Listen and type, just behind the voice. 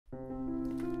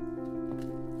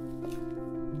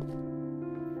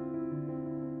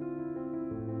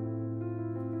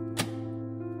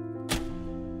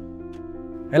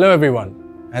Hello everyone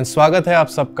and स्वागत है आप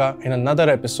सबका in another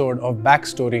episode of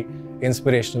Backstory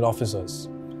Inspirational Officers।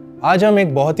 आज हम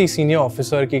एक बहुत ही सीनियर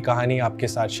ऑफिसर की कहानी आपके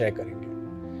साथ शेयर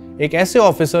करेंगे। एक ऐसे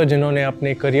ऑफिसर जिन्होंने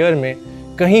अपने करियर में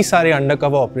कई सारे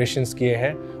अंडरकवर ऑपरेशंस किए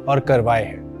हैं और करवाए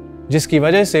हैं, जिसकी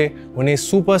वजह से उन्हें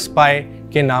सुपर स्पाई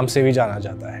के नाम से भी जाना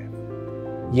जाता है।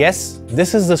 Yes,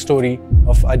 this is the story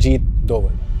of Ajit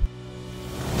Doval।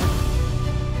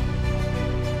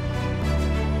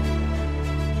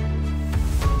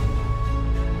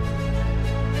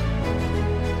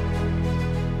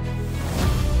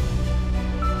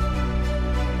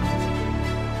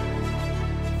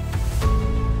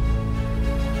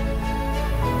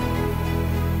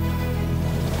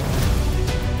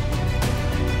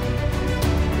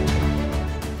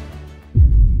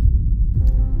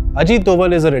 Ajit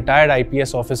Doval is a retired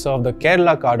IPS officer of the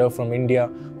Kerala cadre from India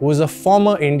who is a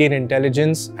former Indian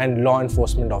intelligence and law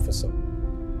enforcement officer.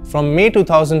 From May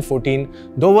 2014,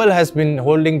 Doval has been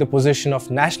holding the position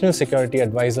of National Security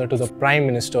Advisor to the Prime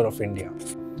Minister of India.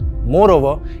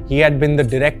 Moreover, he had been the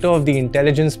director of the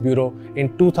Intelligence Bureau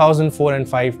in 2004 and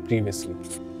 5 previously,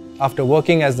 after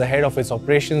working as the head of its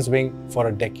operations wing for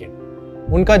a decade.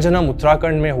 उनका जन्म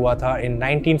उत्तराखंड में हुआ था in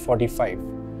 1945.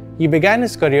 He began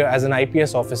his career as an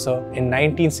IPS officer in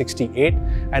 1968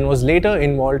 and was later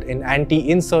involved in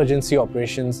anti-insurgency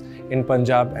operations in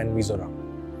Punjab and Mizoram.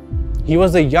 He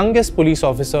was the youngest police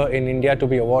officer in India to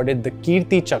be awarded the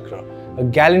Kirti Chakra, a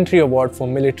gallantry award for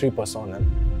military personnel.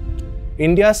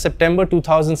 India's September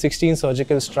 2016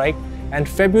 surgical strike and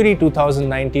February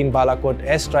 2019 Balakot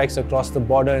airstrikes across the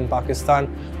border in Pakistan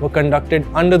were conducted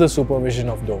under the supervision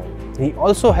of Doval. He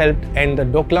also helped end the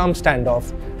Doklam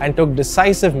standoff and took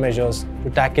decisive measures to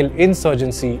tackle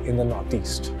insurgency in the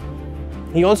northeast.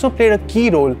 He also played a key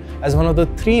role as one of the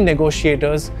 3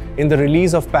 negotiators in the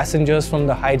release of passengers from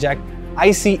the hijacked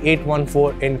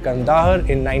E04 in Kandahar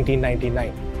in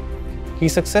 1999. He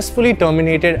successfully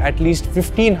terminated at least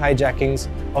 15 hijackings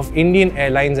of Indian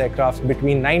Airlines aircraft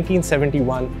between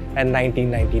 1971 and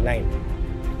 1999.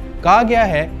 कहा गया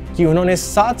है कि उन्होंने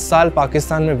 7 साल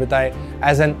पाकिस्तान में बिताए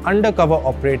as an undercover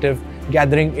operative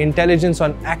gathering intelligence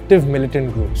on active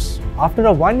militant groups. After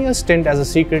a 1-year stint as a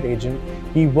secret agent,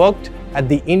 he worked at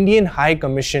the Indian High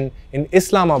Commission in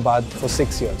Islamabad for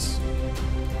 6 years.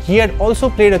 He had also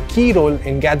played a key role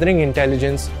in gathering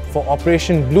intelligence for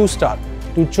Operation Blue Star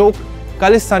to choke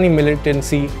Khalistani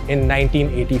militancy in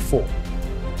 1984.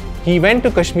 He went to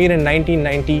Kashmir in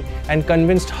 1990 and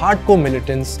convinced hardcore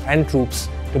militants and troops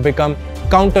to become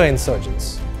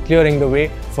counter-insurgents, clearing the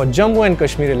way for Jammu and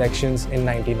Kashmir elections in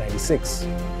 1996.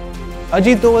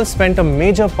 Ajit Doval spent a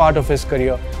major part of his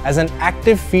career as an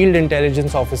active field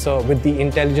intelligence officer with the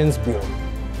Intelligence Bureau.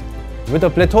 With a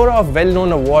plethora of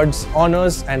well-known awards,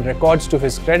 honors and records to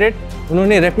his credit,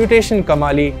 उन्होंने reputation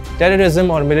कमा ली terrorism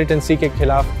और militancy के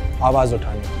खिलाफ आवाज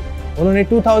उठाने की। उन्होंने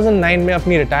 2009 में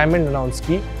अपनी रिटायरमेंट अनाउंस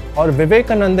की और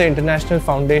विवेकानंद इंटरनेशनल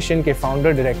फाउंडेशन के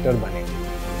फाउंडर डायरेक्टर बने।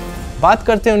 बात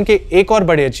करते हैं उनके एक और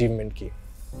बड़े अचीवमेंट की।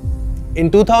 In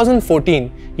 2014,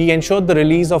 he ensured the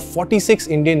release of 46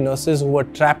 Indian nurses who were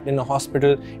trapped in a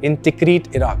hospital in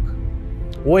Tikrit, Iraq.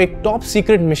 वो एक टॉप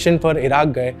सीक्रेट मिशन पर इराक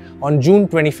गए on June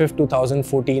 25,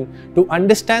 2014 to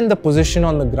understand the position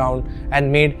on the ground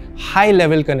and made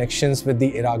high-level connections with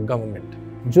the Iraq government.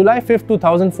 July 5,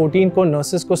 2014 को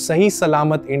nurses को सही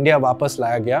सलामत India वापस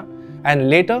लाया गया and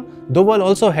later Doval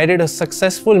also headed a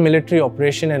successful military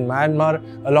operation in Myanmar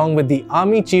along with the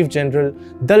Army Chief General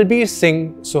Dalbir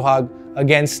Singh Suhag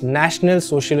against National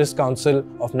Socialist Council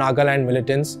of Nagaland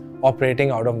militants operating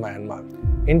out of Myanmar.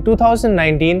 In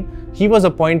 2019, he was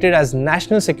appointed as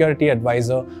National Security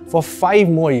Advisor for 5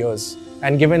 more years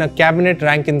and given a cabinet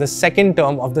rank in the 2nd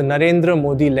term of the Narendra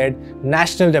Modi-led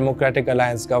National Democratic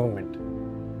Alliance government.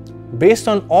 Based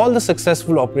on all the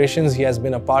successful operations he has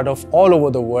been a part of all over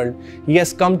the world, he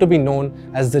has come to be known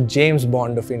as the James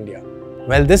Bond of India.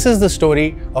 Well, this is the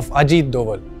story of Ajit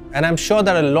Doval, and I'm sure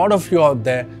that a lot of you out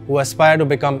there who aspire to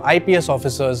become IPS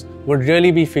officers would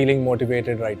really be feeling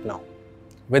motivated right now.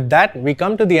 With that, we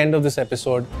come to the end of this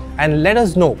episode, and let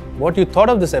us know what you thought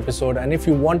of this episode, and if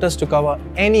you want us to cover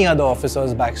any other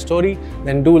officer's backstory,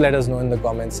 then do let us know in the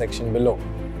comments section below.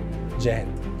 Jai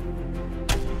Hind.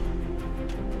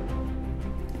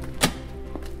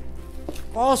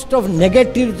 Cost of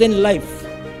negatives in life,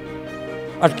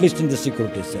 at least in the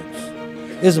security service,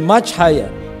 is much higher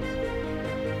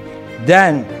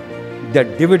than the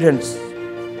dividends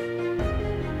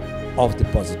of the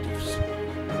positives.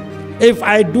 If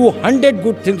I do 100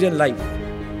 good things in life,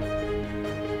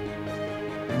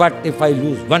 but if I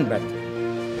lose one battle,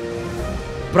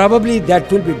 probably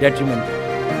that will be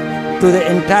detrimental to the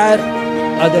entire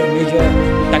other major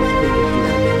tactical